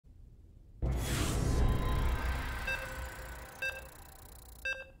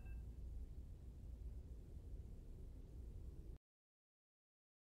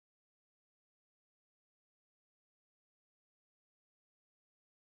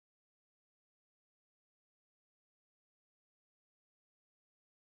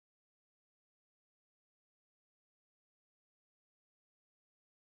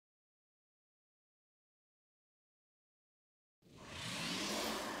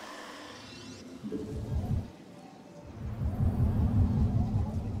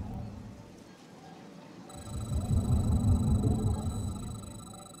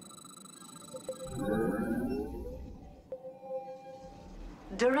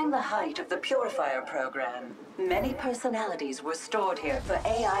During the height of the Purifier program, many personalities were stored here for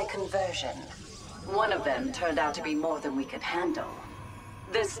AI conversion. One of them turned out to be more than we could handle.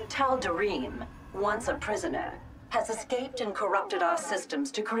 This Tal'Darim, once a prisoner, has escaped and corrupted our systems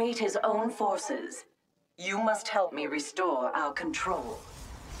to create his own forces. You must help me restore our control.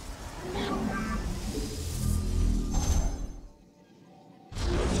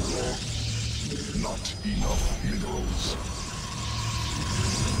 Not enough minerals.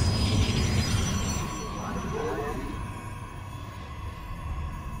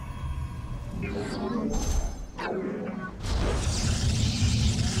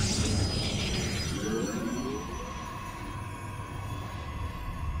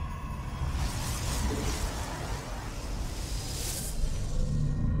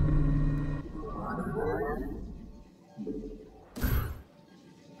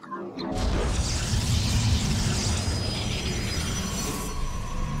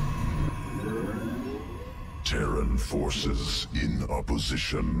 Terran forces in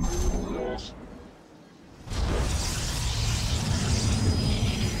opposition.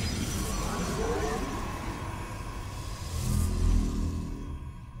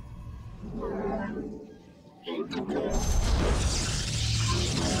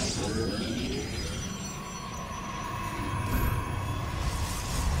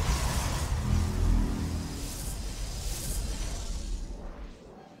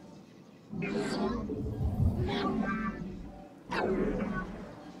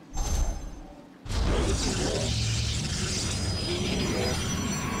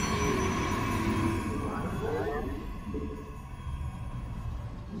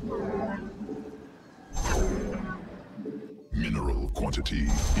 Mineral quantity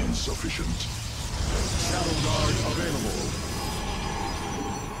insufficient. Shadow Guard available.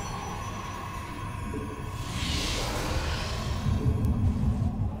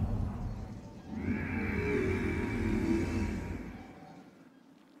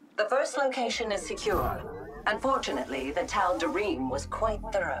 The first location is secure. Unfortunately, the Tal'Darim was quite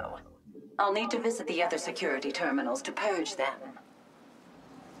thorough. I'll need to visit the other security terminals to purge them.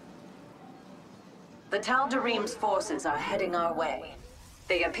 The Tal'Darim's forces are heading our way.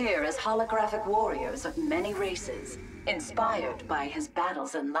 They appear as holographic warriors of many races, inspired by his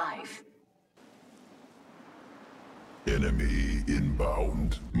battles in life. Enemy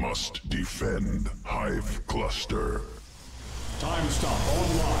inbound. Must defend Hive Cluster. Time stop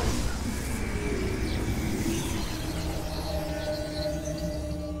online.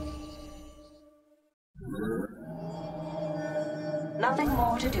 Nothing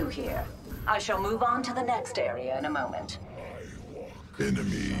more to do here. I shall move on to the next area in a moment.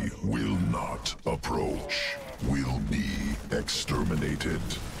 Enemy will not approach. Will be exterminated.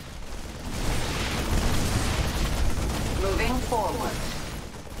 Moving forward.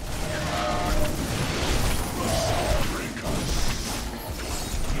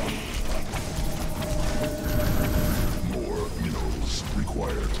 More minerals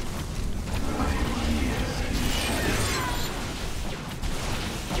required.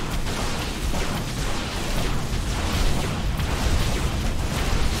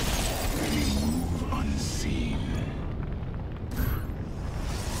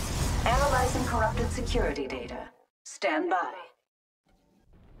 Analyzing corrupted security data. Stand by.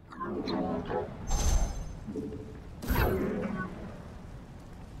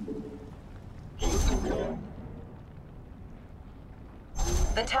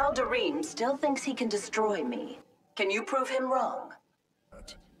 The Tal'Darim still thinks he can destroy me. Can you prove him wrong?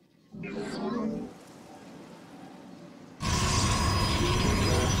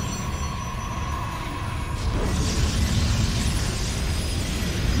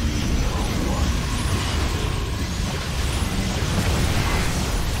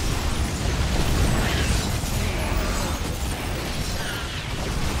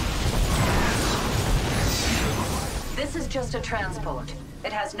 This is just a transport.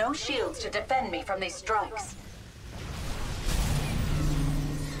 It has no shields to defend me from these strikes.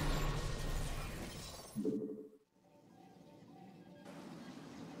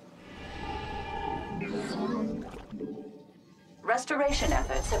 Restoration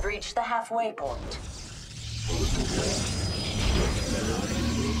efforts have reached the halfway point.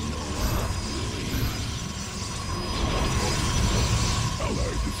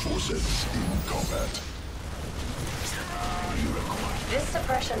 Allied forces in combat. This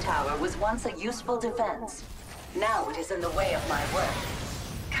suppression tower was once a useful defense. Now it is in the way of my work.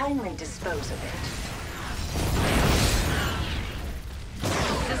 Kindly dispose of it.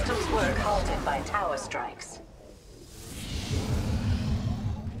 Systems work halted by tower strikes.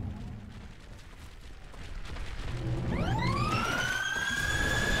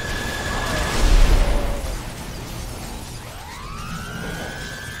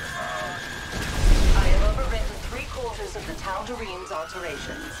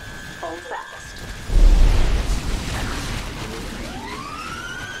 alterations. Hold fast.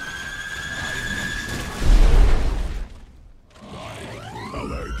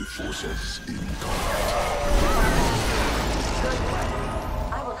 Allied forces in combat. Good work.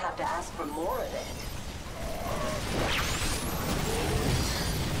 I will have to ask for more of it.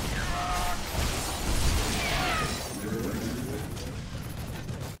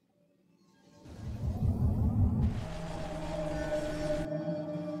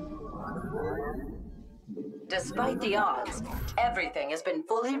 Despite the odds, everything has been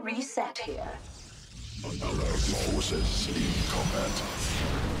fully reset here. Allied forces in combat.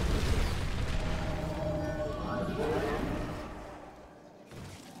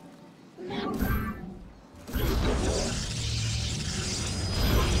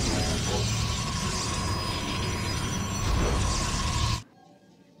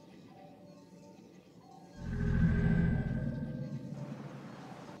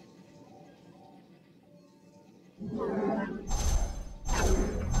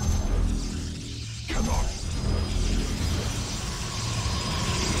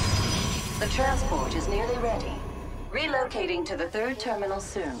 The transport is nearly ready. Relocating to the third terminal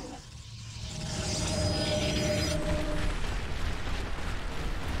soon.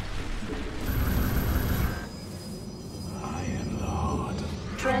 I am the heart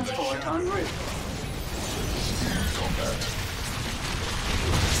of Transport en route. Combat.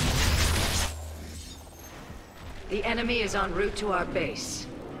 The enemy is en route to our base.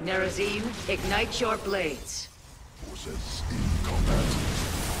 Nerazim, ignite your blades. Forces in combat.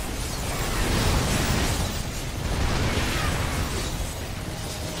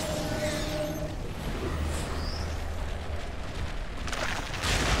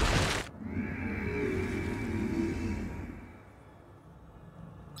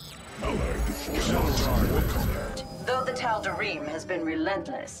 Though the Tal'Darim has been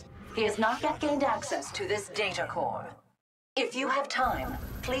relentless, he has not yet gained access to this data core. If you have time,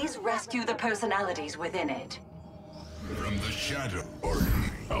 please rescue the personalities within it. From the shadow. Party.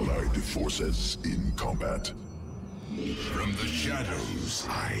 Allied forces in combat. From the shadows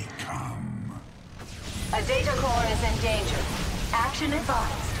I come. A data core is in danger. Action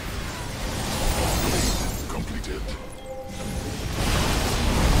advised. Completed.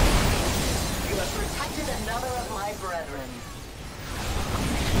 You have protected another of my brethren.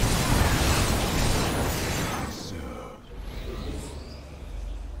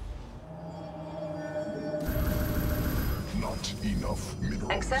 Not enough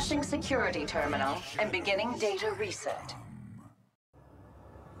minerals. Accessing security terminal and beginning data reset.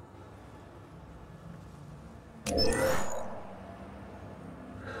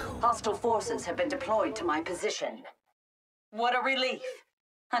 Hostile forces have been deployed to my position. What a relief!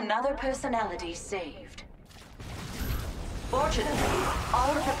 Another personality saved. Fortunately,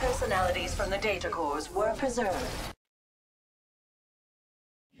 all of the personalities from the data cores were preserved.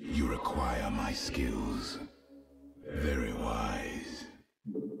 You require my skills. Very wise.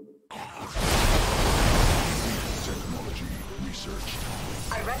 Technology research.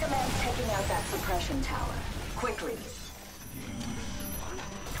 I recommend taking out that suppression tower. Quickly.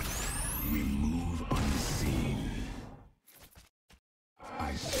 We move unseen. Power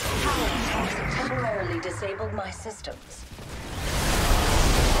attacks have temporarily disabled my systems.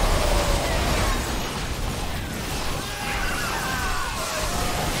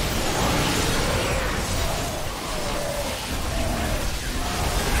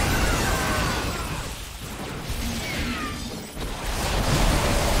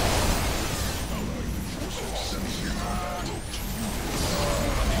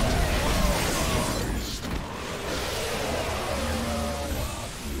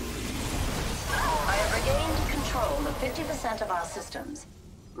 I have regained control of 50% of our systems,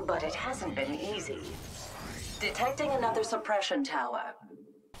 but it hasn't been easy. Detecting another suppression tower.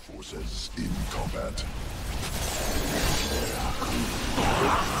 Forces in combat.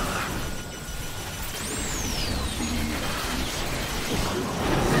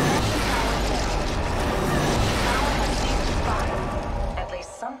 At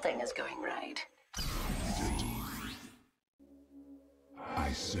least something is going right.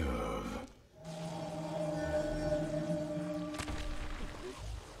 I serve.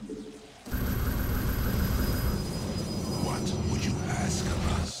 What would you ask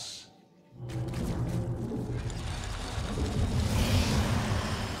of us?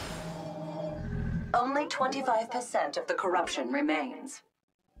 Only 25% of the corruption remains.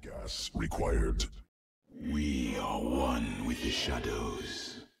 Gas required. We are one with the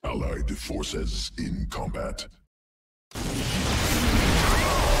shadows. Allied forces in combat.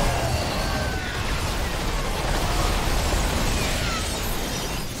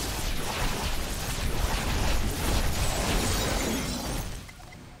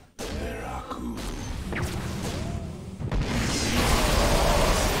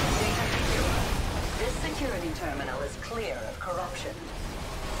 terminal is clear of corruption.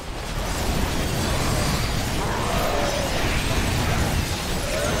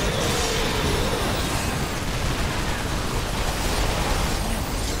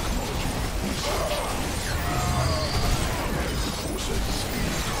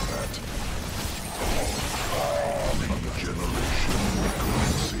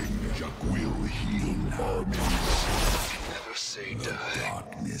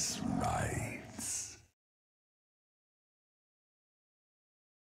 Darkness rides.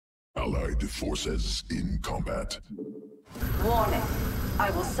 Allied forces in combat. Warning.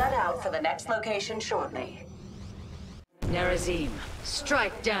 I will set out for the next location shortly. Nerazim,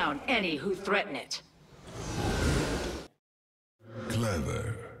 strike down any who threaten it.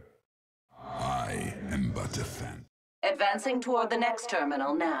 Clever. I am but a fan. Advancing toward the next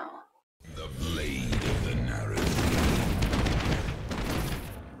terminal now. The blade of the narrative.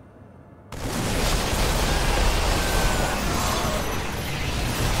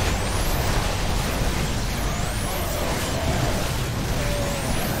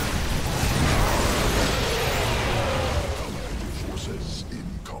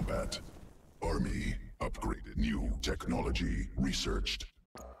 Army upgraded. New technology researched.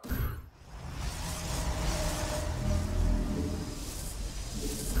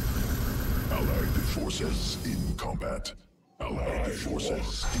 Allied forces in combat. Allied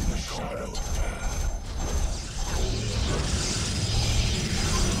forces in combat.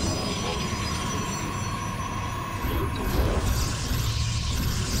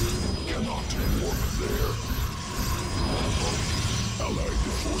 Cannot warp there. Allied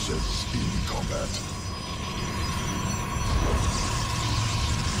forces in combat.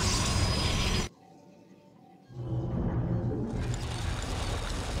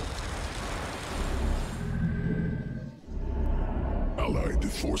 Allied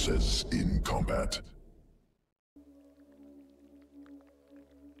forces in combat.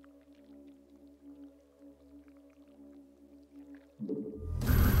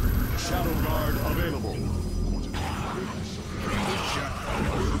 Shadow Guard available.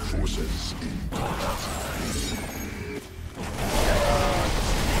 Allied forces in combat.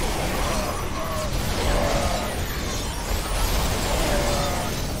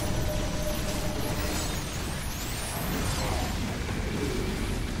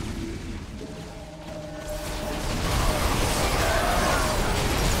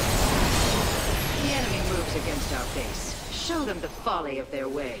 The enemy moves against our base. Show them the folly of their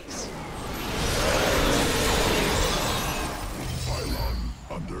ways. Pylon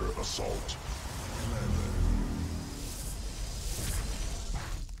under assault.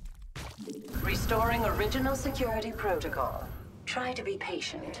 Restoring original security protocol. Try to be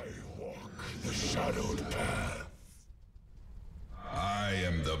patient. The shadowed path. I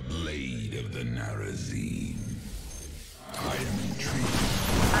am the blade of the Narazim. I am intrigued.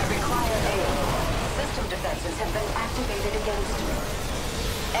 I require aid. System defenses have been activated against me.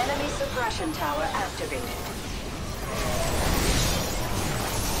 Enemy suppression tower activated.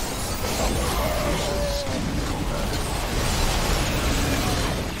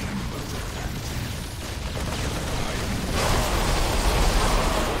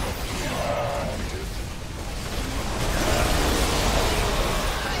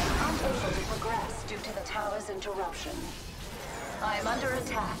 I am unable to progress due to the tower's interruption. I am under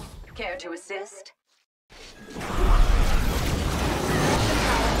attack. Care to assist? He's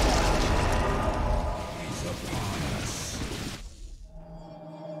upon us.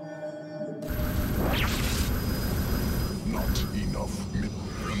 Not enough.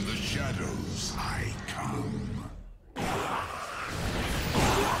 From the shadows I come.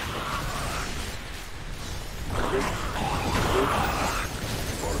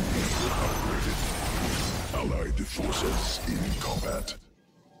 Army upgraded. Allied forces in combat.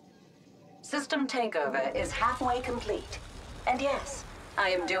 System takeover is halfway complete. And yes, I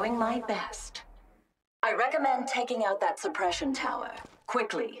am doing my best. I recommend taking out that suppression tower.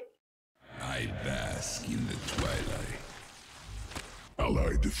 Quickly. I bask in the twilight.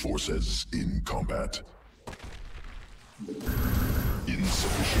 Allied forces in combat.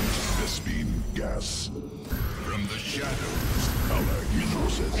 Insufficient Vespine gas. From the shadows. Allied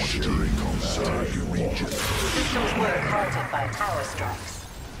forces sharing combat region. Systems work halted by tower strikes.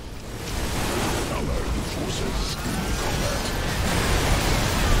 Allied forces in combat.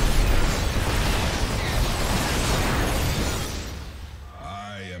 I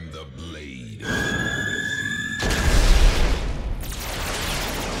am the blade.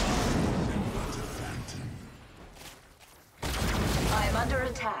 I am under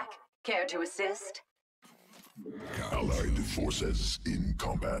attack. Care to assist? Allied forces in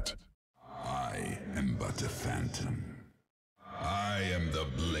combat. I am but a phantom. I am the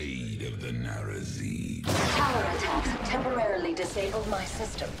blade of the Narazine. Power attacks have temporarily disabled my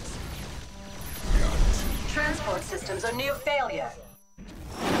systems. Transport systems are near failure.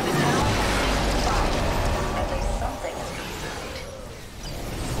 The tower has fire. At least something is going right.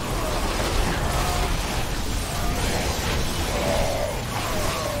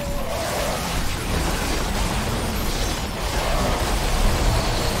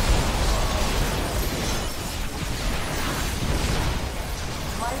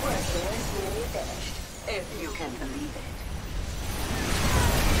 My work here is nearly finished, if you can believe it.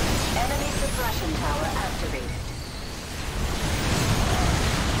 Enemy suppression tower activated.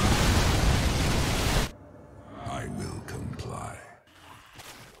 I will comply.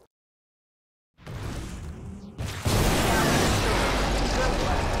 Good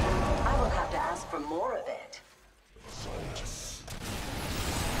work. I will have to ask for more of it.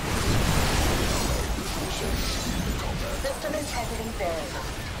 System integrity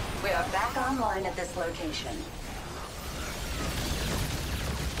verified. We are back online at this location.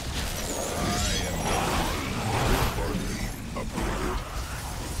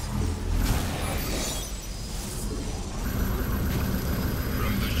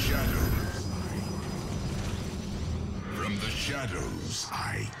 From the shadows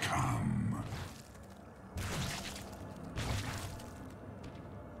I come.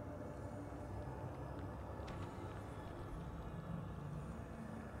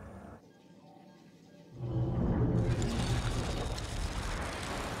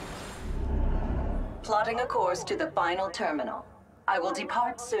 Plotting a course to the final terminal. I will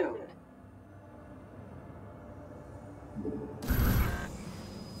depart soon.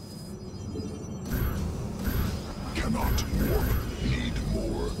 Cannot warp. Need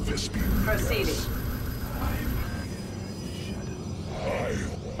more Vespine. Proceeding.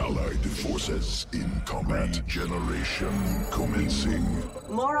 Allied forces in combat. Regeneration commencing.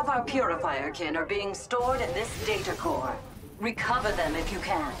 More of our purifier kin are being stored in this data core. Recover them if you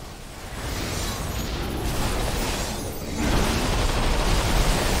can.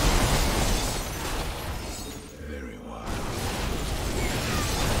 Very well.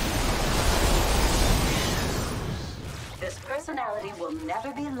 This personality will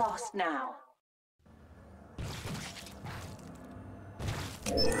never be lost now.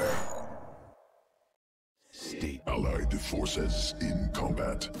 State. Allied forces in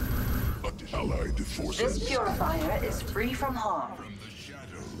combat. Allied forces. This purifier is free from harm. From the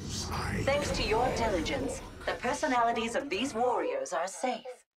shadows Thanks to your diligence, the personalities of these warriors are safe.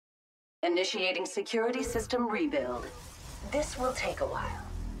 Initiating security system rebuild. This will take a while.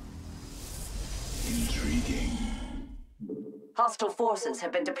 Intriguing. Hostile forces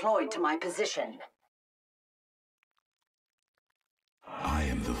have been deployed to my position. I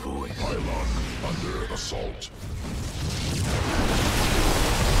am the voice. Pylon under assault.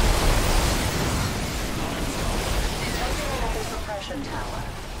 Detecting another suppression tower.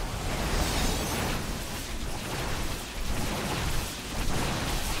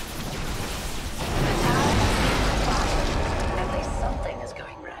 The tower has been fired. At least something is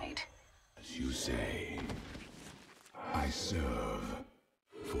going right. As you say, I serve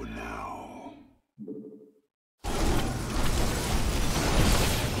for now.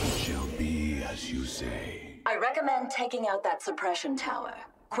 Shall be as you say. I recommend taking out that suppression tower.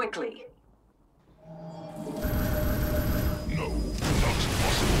 Quickly. No, not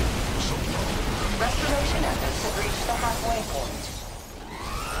possible. So now. Restoration efforts have reached the halfway point.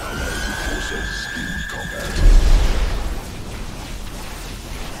 Allied forces in combat.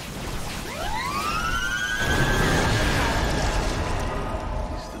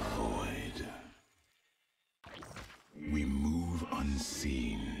 Is the void. We move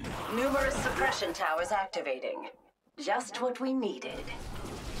unseen. Numerous suppression towers activating. Just what we needed.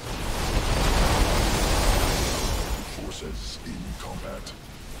 Forces in combat.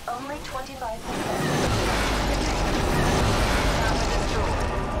 Only 25%. Tower destroyed.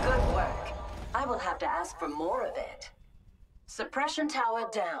 Good work. I will have to ask for more of it. Suppression tower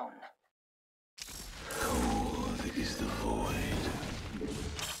down. Cold is the void.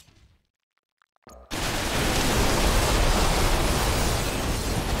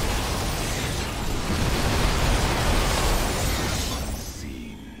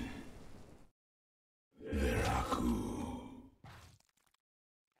 Unseen. Veraku.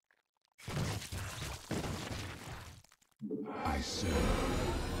 I serve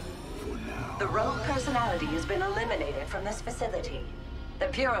for now. The rogue personality has been eliminated from this facility. The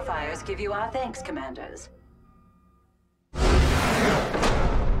purifiers give you our thanks, commanders.